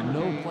there. Really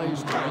no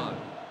place to run.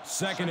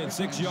 2nd and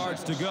 6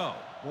 yards to go.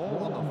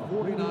 Ball on the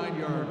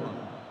 49-yard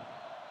line.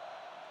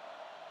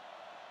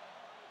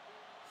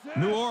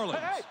 New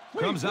Orleans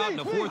comes out in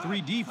a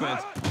 4-3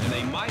 defense, and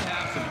they might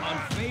have some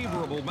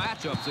several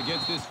matchups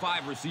against this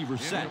 5-receiver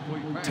set.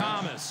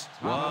 Thomas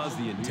was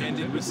the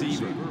intended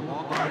receiver. On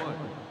the run.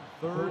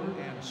 3rd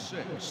and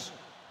 6.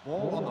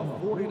 Ball on the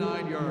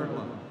 49-yard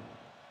line.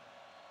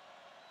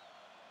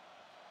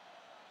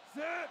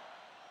 Set.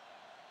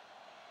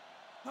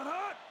 Hot,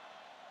 hot.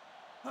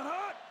 Hot,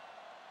 hot.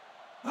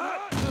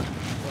 Hot.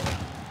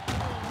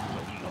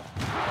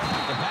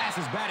 The pass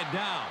is batted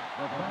down.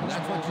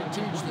 That's what you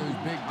teach those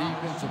big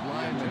defensive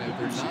linemen. If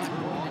they're not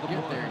going to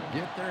get there,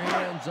 get their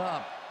hands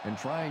up and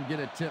try and get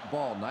a tip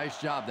ball. Nice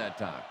job that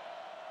time.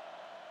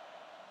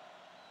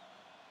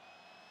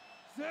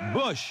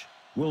 Bush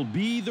will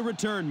be the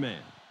return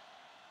man.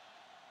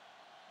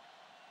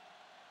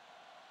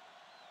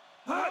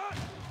 Hot.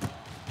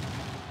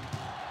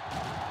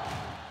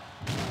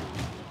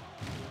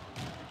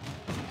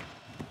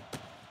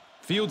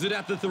 Fields it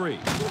at the 3.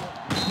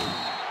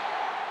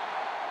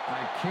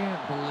 I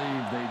can't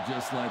believe they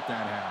just let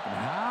that happen.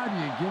 How do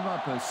you give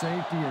up a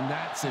safety in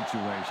that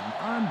situation?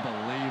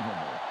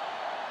 Unbelievable.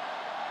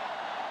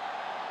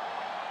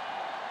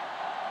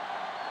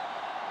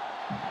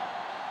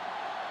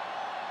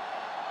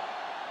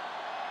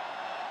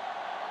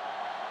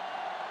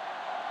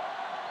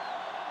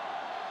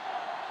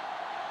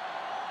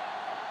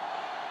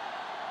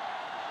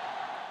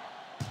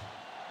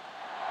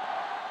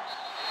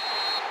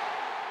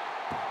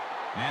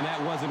 And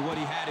that wasn't what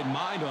he had in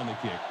mind on the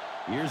kick.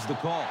 Here's the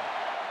call.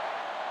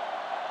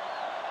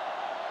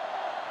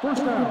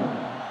 First down.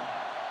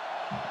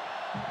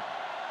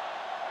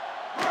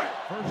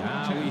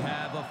 Now we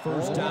have a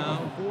first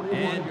down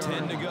and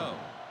 10 to go.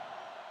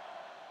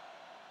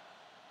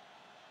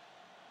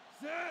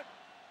 Set.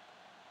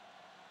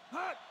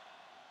 Hot.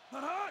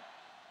 Hot, hot.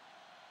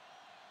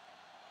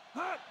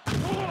 Hot.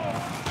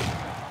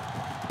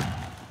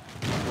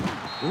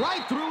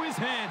 Right through his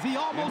hands. He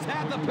almost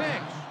had the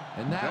pick.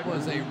 And that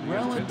was a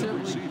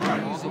relatively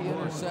easy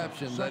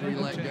interception that he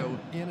let go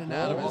in and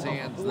out of his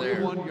hands there.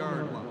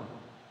 41-yard line.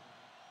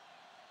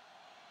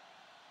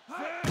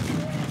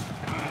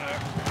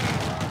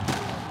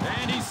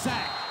 And he's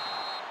sacked.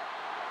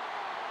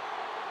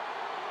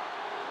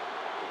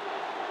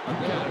 You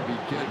gotta be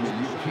kidding me.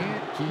 You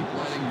can't keep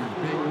letting your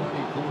big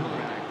money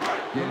quarterback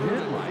get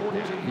hit like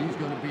that. He's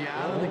going to be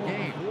out of the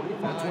game.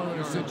 That's one of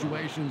those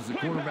situations the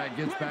quarterback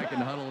gets back in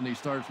the huddle and he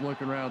starts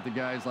looking around at the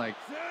guys like,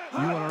 you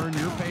want to earn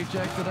your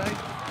paycheck today?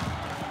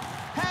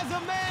 Has a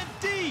man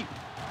deep.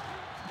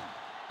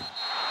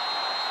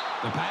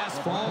 The pass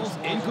falls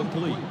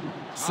incomplete.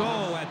 So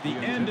at the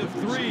end of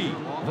 3,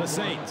 the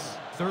Saints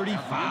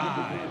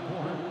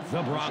 35,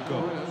 the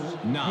Broncos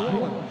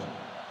 9.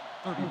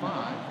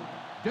 35,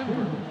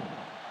 Denver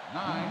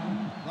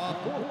 9. The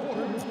fourth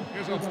quarter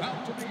is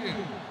about to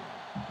begin.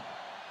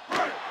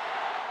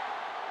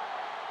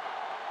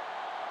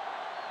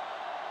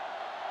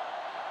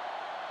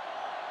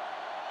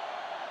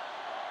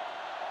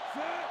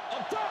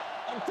 Up top.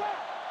 Up top.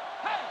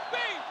 Hey,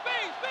 speed.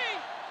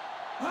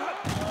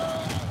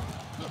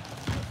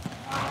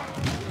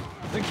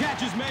 The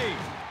catch is made.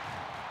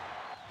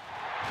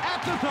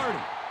 At the 30,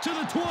 to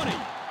the 20,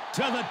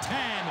 to the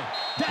 10.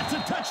 That's a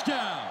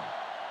touchdown.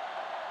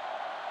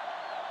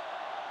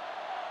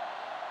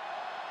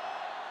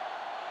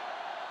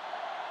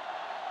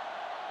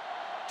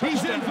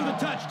 He's in for the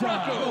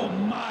touchdown. Oh,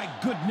 my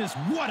goodness,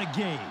 what a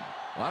game.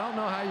 Well, I don't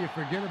know how you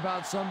forget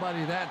about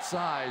somebody that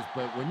size,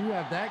 but when you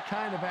have that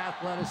kind of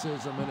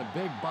athleticism and a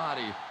big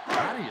body,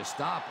 how do you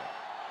stop it?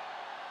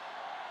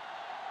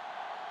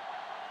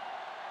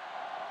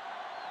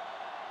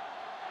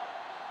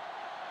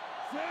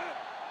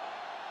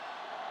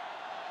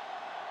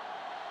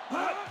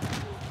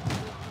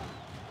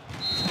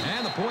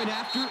 And the point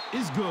after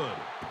is good.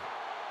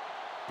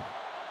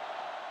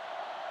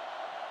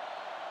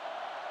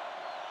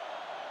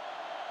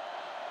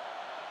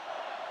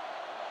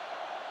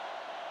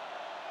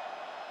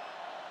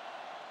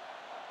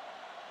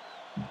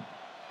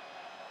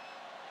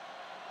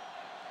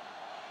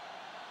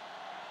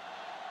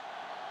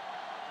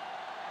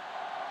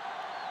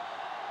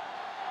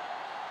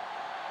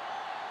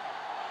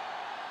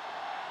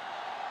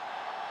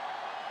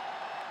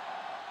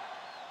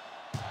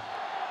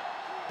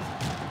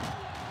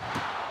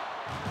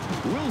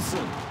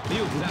 Wilson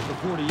fields it at the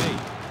 48.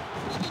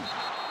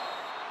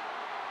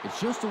 It's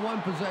just a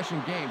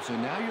one-possession game, so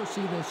now you'll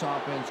see this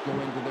offense go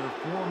into their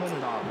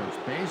 4-minute offense.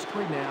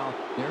 Basically now,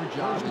 their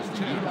job is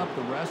to eat up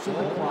the rest of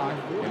the clock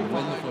and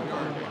win the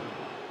football game.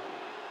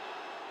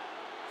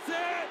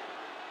 Set.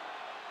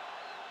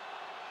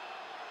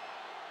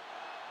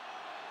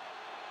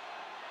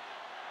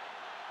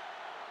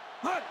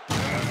 Hot.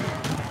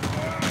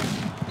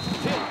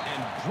 Hit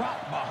and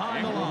dropped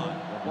behind the line.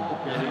 Well,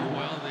 the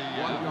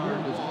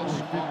field is only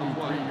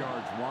 53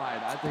 yards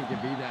wide. I think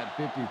it'd be that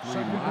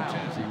 53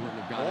 miles. He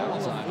wouldn't have got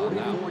outside on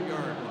that one.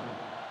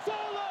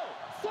 Solo.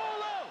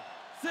 Solo.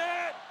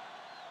 Set.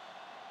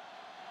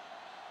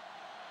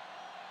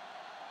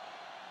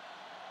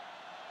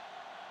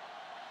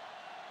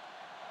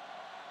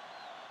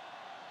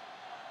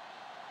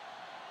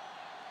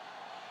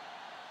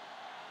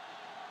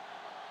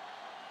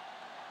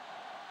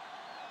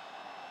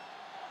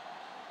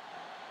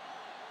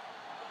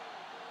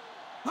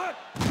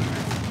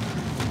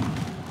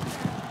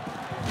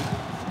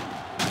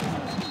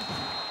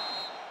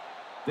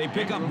 They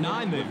pick up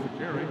 9 there.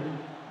 Carry,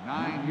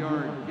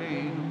 9-yard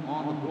gain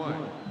on the play.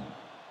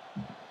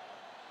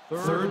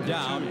 Third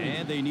down,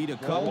 and they need a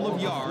couple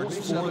of yards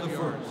for the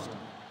first.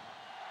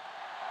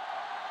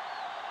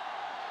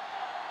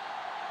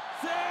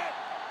 Set.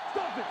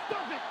 Stop it.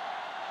 Stop it.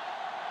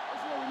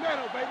 This is where we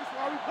medal, baby. This is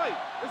why we play.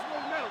 This is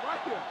where we medal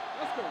right here.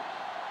 Let's go.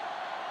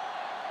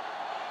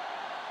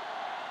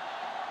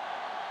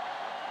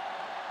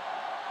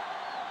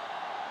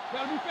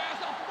 Gotta be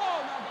fast off the ball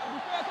now. Gotta be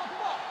fast off the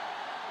ball.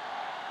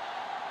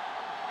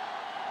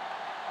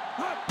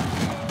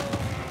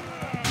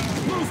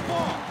 Loose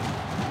ball.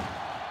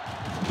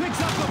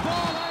 Picks up the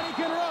ball and he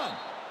can run.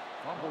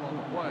 Fumble on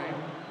the play,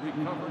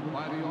 recovered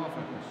by the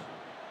offense.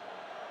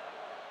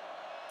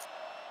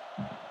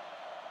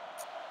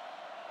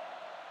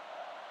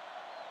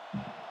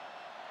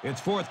 It's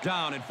 4th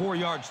down and 4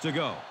 yards to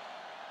go.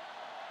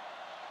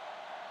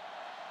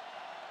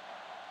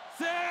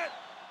 Set.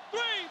 3,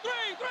 3,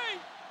 3.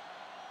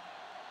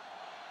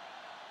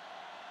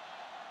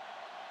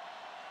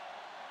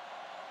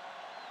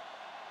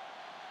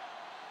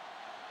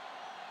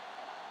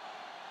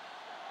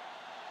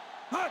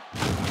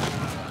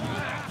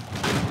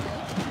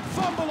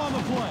 Fumble on the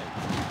play.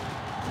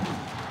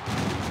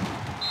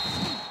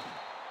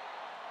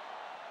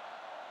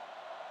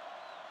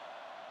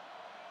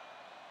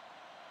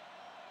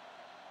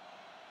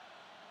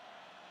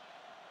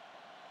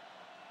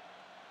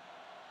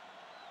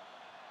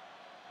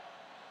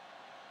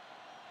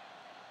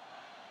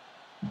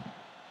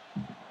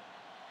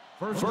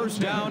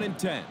 First down and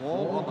 10.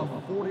 Ball on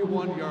the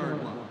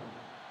 41-yard line.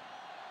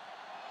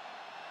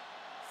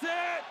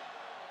 Set.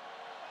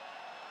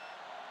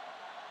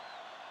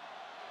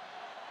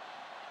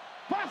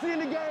 Posse in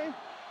the game.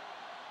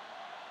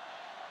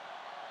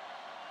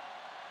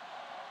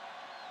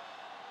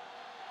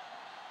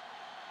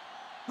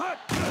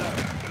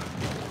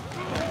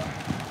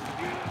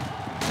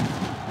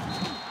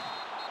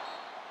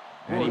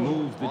 And he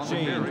moves the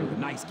chain with a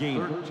nice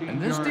gainer.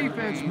 And this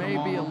defense may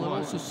be a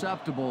little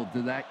susceptible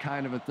to that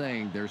kind of a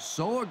thing. They're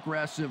so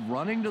aggressive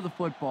running to the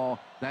football.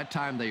 That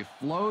time they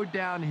flowed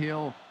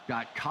downhill,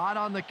 got caught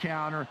on the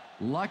counter,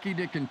 lucky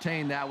to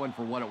contain that one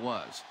for what it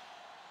was.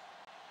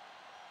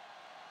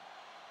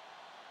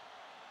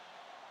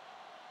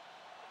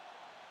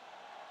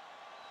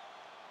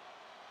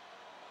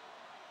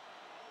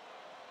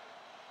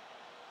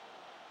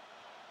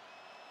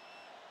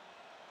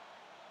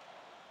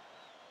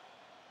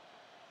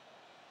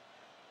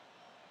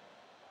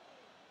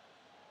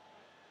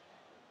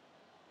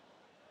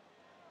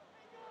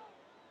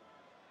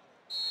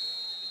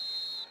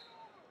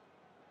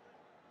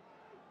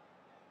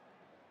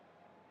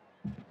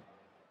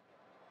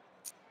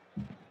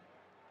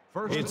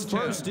 It's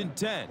 1st and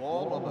 10.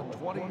 Ball on the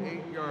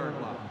 28-yard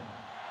line.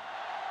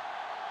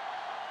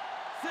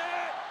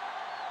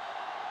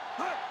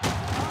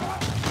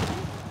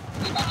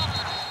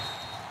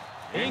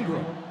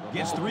 Ingram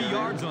gets 3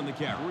 yards on the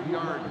carry.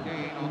 3-yard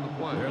gain on the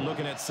play. They're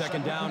looking at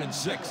 2nd down and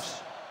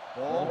 6.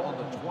 Ball on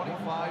the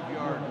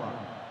 25-yard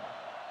line.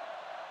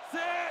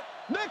 Set.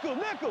 Nickel,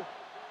 nickel.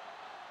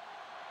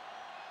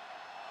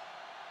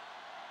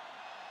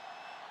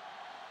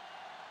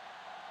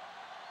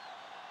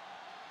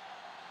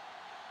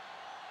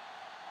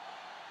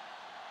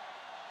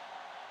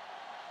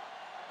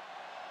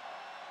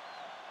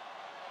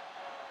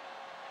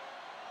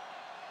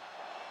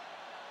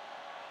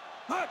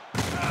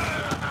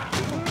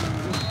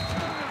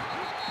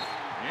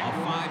 A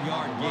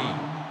 5-yard gain.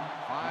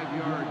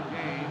 5-yard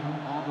gain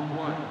on the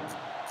play.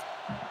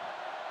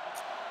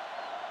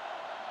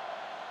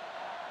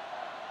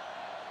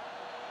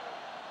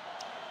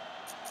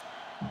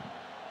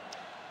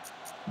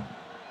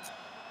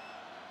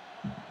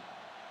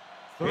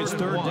 It's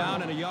 3rd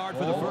down and a yard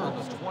for the Ball on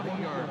first. the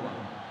 20-yard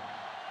line.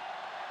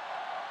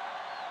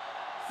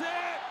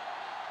 Set.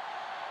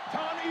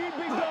 Time to eat,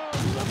 big dog.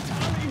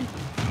 Time to eat.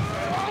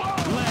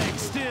 Leg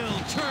still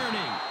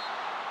turning.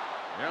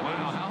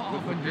 Wow, how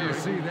often do you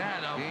see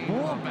that? A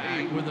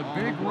fullback with a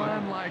big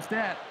run like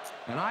that.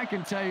 And I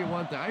can tell you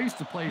one thing. I used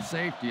to play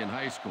safety in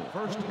high school.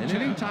 And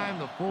anytime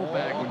the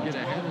fullback would get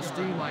a head of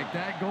steam like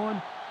that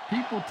going,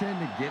 people tend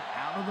to get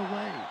out of the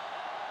way.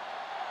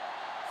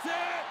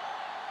 Set.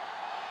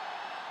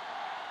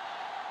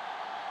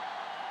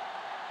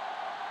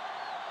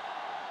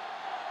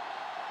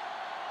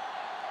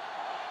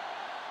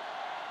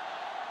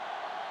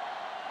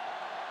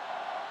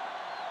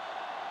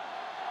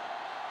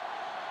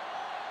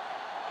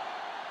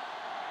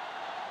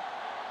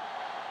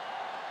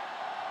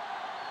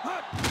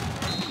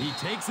 He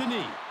takes a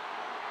knee.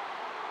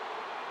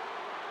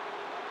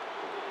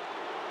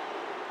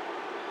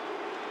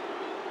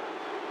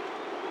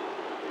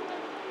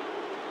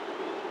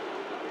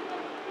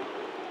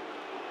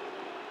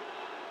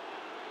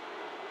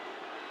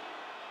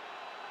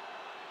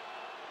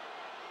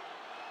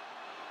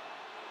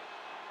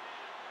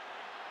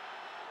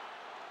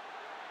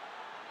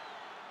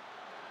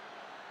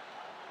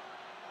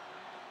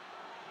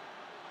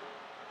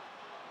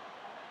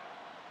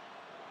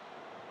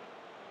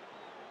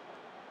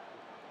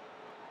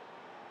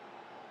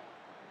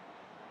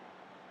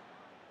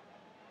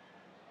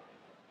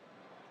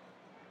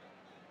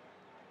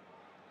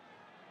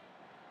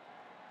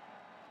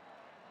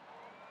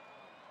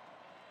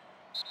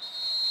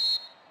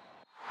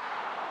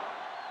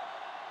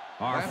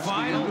 Our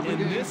final in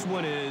this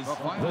one is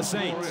the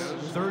Saints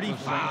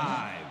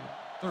 35,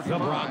 the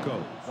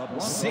Broncos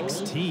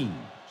 16.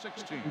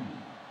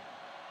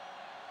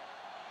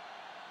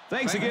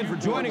 Thanks again for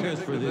joining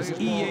us for this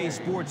EA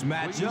Sports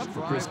matchup.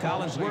 For Chris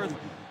Collinsworth,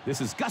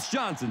 this is Gus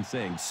Johnson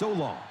saying so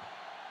long.